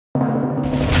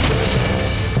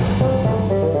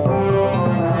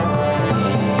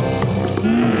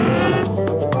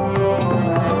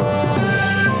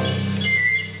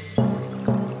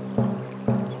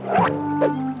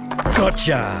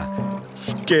Gotcha!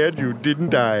 Scared you,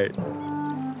 didn't I?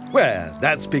 Well,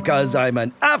 that's because I'm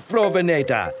an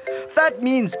Afro-venator. That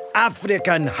means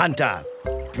African hunter.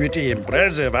 Pretty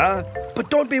impressive, huh?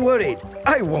 But don't be worried.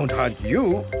 I won't hunt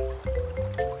you.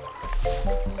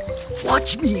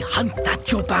 Watch me hunt that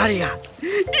Jobaria.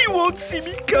 He won't see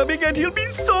me coming and he'll be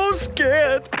so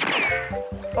scared.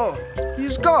 Oh,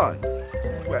 he's gone.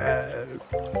 Well,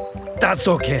 that's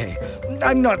okay.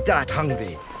 I'm not that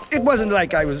hungry. It wasn't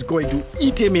like I was going to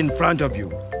eat him in front of you.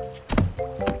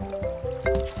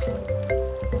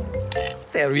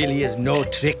 There really is no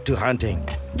trick to hunting.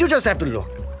 You just have to look.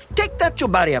 Take that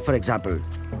Jobaria, for example.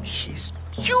 He's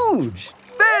huge.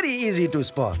 Very easy to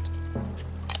spot.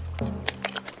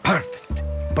 Perfect.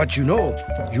 But you know,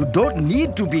 you don't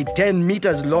need to be 10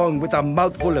 meters long with a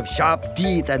mouthful of sharp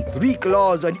teeth and 3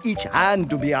 claws on each hand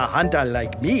to be a hunter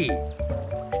like me.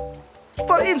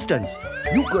 For instance,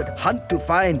 you could hunt to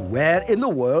find where in the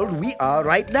world we are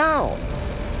right now.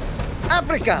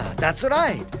 Africa, that's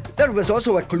right. There was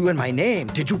also a clue in my name.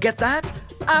 Did you get that?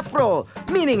 Afro,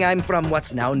 meaning I'm from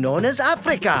what's now known as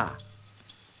Africa.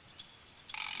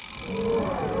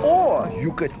 Or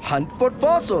you could hunt for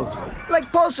fossils,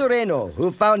 like Paul Sereno,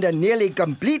 who found a nearly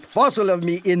complete fossil of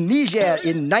me in Niger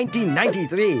in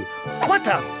 1993. What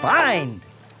a find!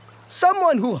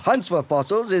 Someone who hunts for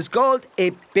fossils is called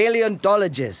a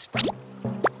paleontologist.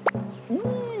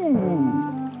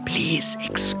 Ooh, please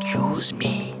excuse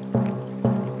me.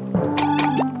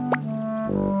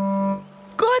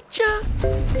 Gotcha!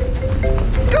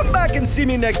 Come back and see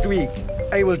me next week.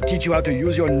 I will teach you how to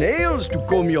use your nails to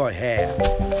comb your hair.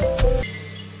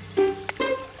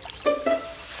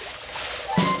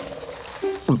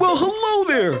 Well, hello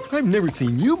there! I've never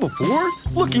seen you before.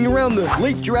 Looking around the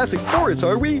late Jurassic Forest,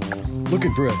 are we?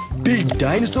 Looking for a big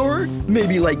dinosaur?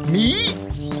 Maybe like me?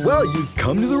 Well, you've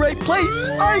come to the right place.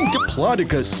 I'm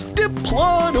Diplodocus.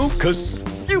 Diplodocus!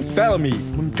 You found me.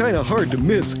 I'm kind of hard to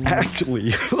miss,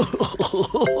 actually.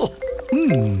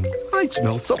 I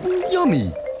smell something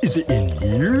yummy. Is it in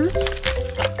here?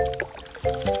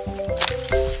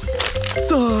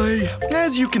 Sigh.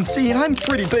 As you can see, I'm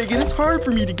pretty big and it's hard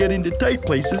for me to get into tight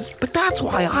places, but that's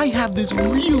why I have this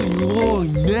really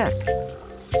long neck.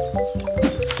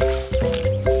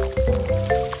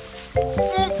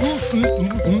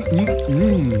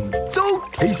 So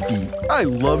tasty. I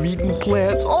love eating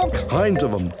plants, all kinds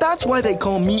of them. That's why they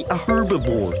call me a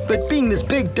herbivore. But being this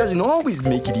big doesn't always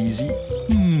make it easy.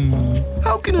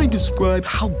 How can I describe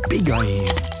how big I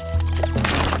am?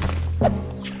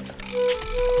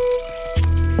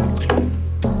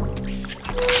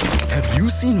 Have you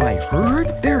seen my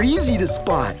herd? They're easy to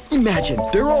spot. Imagine,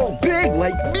 they're all big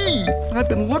like me. I've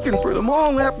been looking for them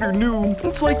all afternoon.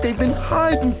 It's like they've been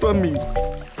hiding from me.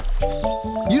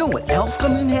 You know what else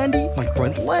comes in handy? My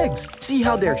front legs. See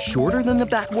how they're shorter than the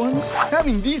back ones?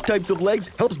 Having these types of legs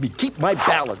helps me keep my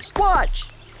balance. Watch!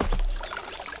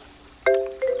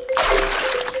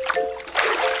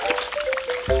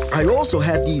 I also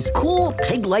have these cool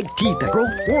peg-like teeth that grow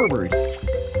forward.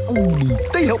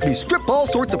 They help me strip all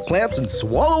sorts of plants and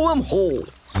swallow them whole.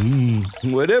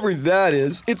 Whatever that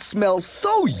is, it smells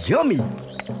so yummy.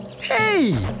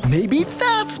 Hey, maybe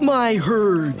that's my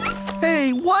herd.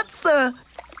 Hey, what's the...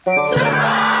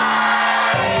 Surprise!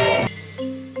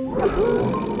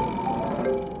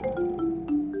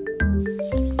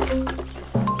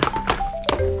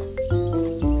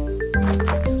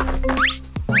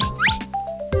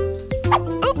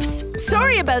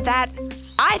 Sorry about that.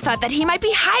 I thought that he might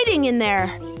be hiding in there.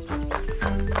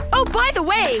 Oh, by the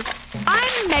way,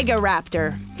 I'm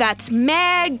Megaraptor. That's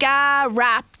Megaraptor.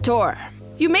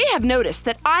 You may have noticed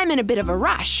that I'm in a bit of a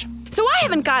rush, so I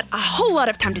haven't got a whole lot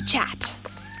of time to chat.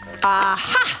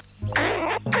 Aha!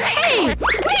 Hey,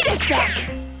 wait a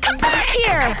sec! Come back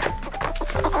here!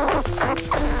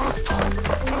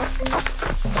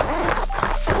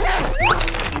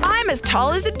 I'm as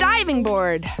tall as a diving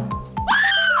board.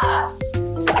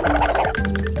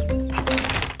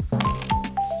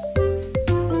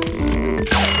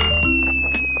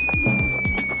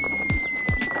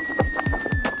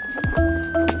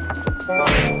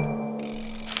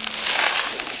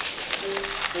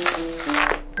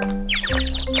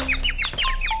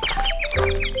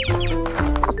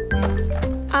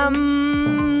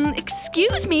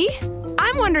 Excuse me?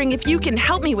 I'm wondering if you can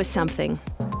help me with something.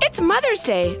 It's Mother's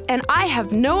Day, and I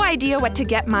have no idea what to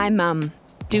get my mum.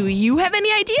 Do you have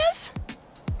any ideas?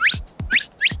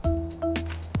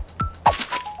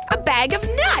 A bag of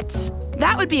nuts!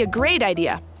 That would be a great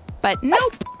idea. But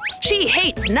nope, she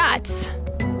hates nuts.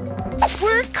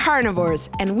 We're carnivores,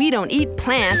 and we don't eat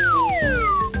plants.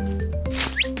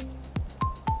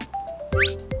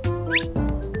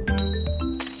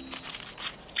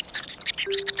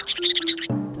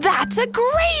 That's a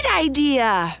great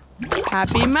idea!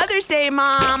 Happy Mother's Day,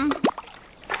 Mom!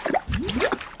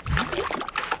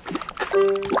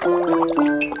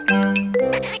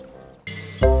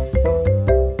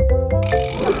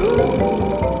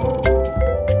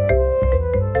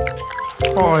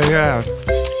 Oh yeah,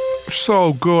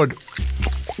 so good.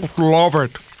 Love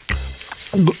it.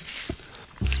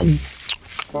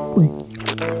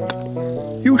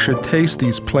 You should taste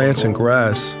these plants and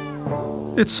grass.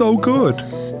 It's so good.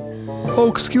 Oh,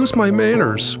 excuse my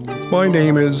manners. My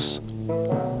name is...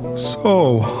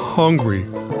 So hungry.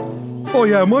 Oh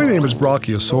yeah, my name is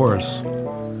Brachiosaurus.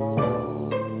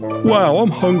 Wow,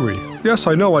 I'm hungry. Yes,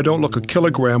 I know I don't look a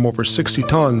kilogram over 60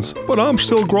 tons, but I'm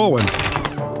still growing.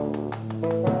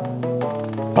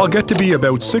 I'll get to be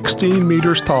about 16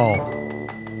 meters tall.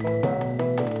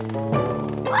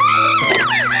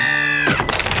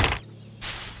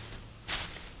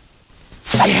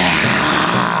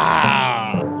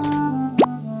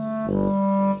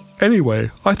 Anyway,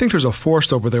 I think there's a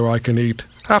forest over there I can eat.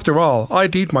 After all,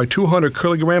 I'd eat my 200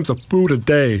 kilograms of food a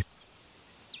day.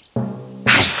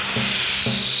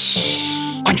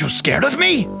 Aren't you scared of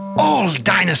me? All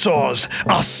dinosaurs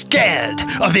are scared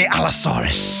of the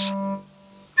Allosaurus.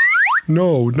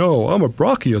 No, I'm a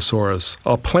Brachiosaurus,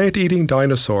 a plant-eating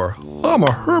dinosaur. I'm a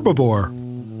herbivore.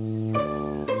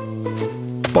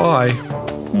 Bye.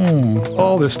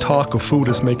 All this talk of food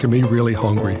is making me really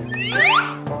hungry.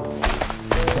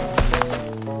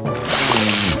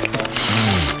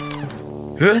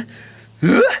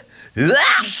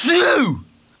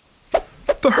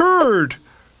 The herd!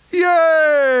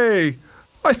 Yay!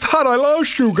 I thought I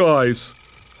lost you guys.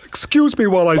 Excuse me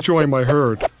while I join my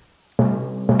herd.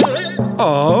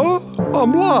 Oh,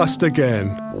 I'm lost again.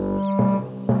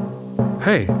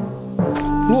 Hey,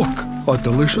 look, a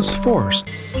delicious forest.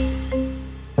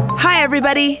 Hi,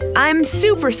 everybody. I'm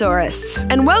Supersaurus,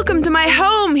 and welcome to my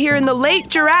home here in the late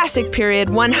Jurassic period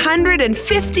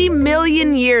 150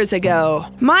 million years ago.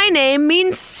 My name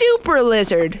means super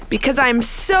lizard because I'm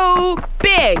so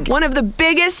big, one of the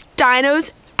biggest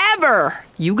dinos ever.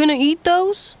 You gonna eat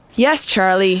those? Yes,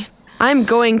 Charlie. I'm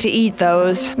going to eat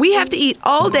those. We have to eat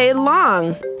all day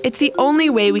long. It's the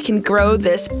only way we can grow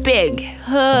this big.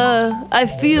 I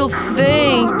feel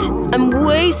faint. I'm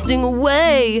wasting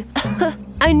away.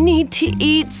 I need to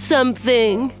eat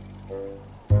something.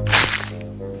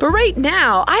 But right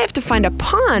now, I have to find a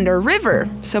pond or river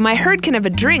so my herd can have a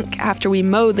drink after we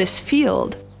mow this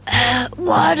field.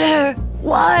 Water!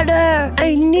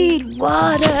 I need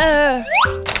water!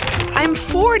 I'm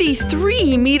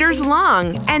 43 meters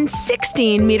long and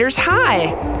 16 meters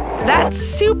high. That's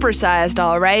supersized,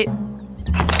 all right.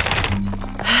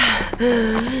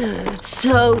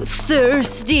 So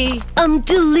thirsty. I'm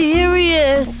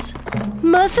delirious.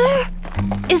 Mother?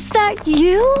 Is that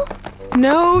you?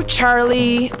 No,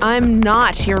 Charlie, I'm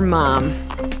not your mom.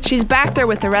 She's back there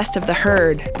with the rest of the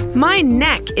herd. My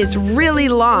neck is really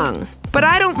long, but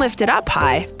I don't lift it up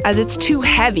high as it's too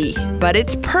heavy. But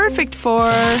it's perfect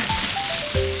for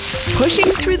pushing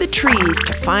through the trees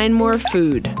to find more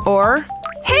food. Or,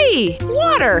 hey,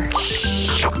 water!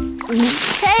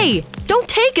 Hey, don't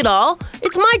take it all.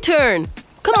 It's my turn.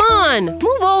 Come on,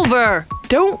 move over.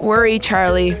 Don't worry,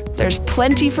 Charlie. There's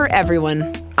plenty for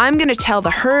everyone. I'm gonna tell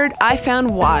the herd I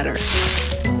found water.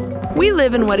 We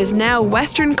live in what is now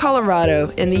western Colorado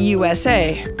in the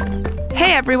USA.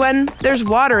 Hey, everyone, there's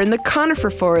water in the conifer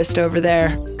forest over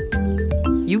there.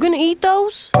 You gonna eat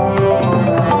those?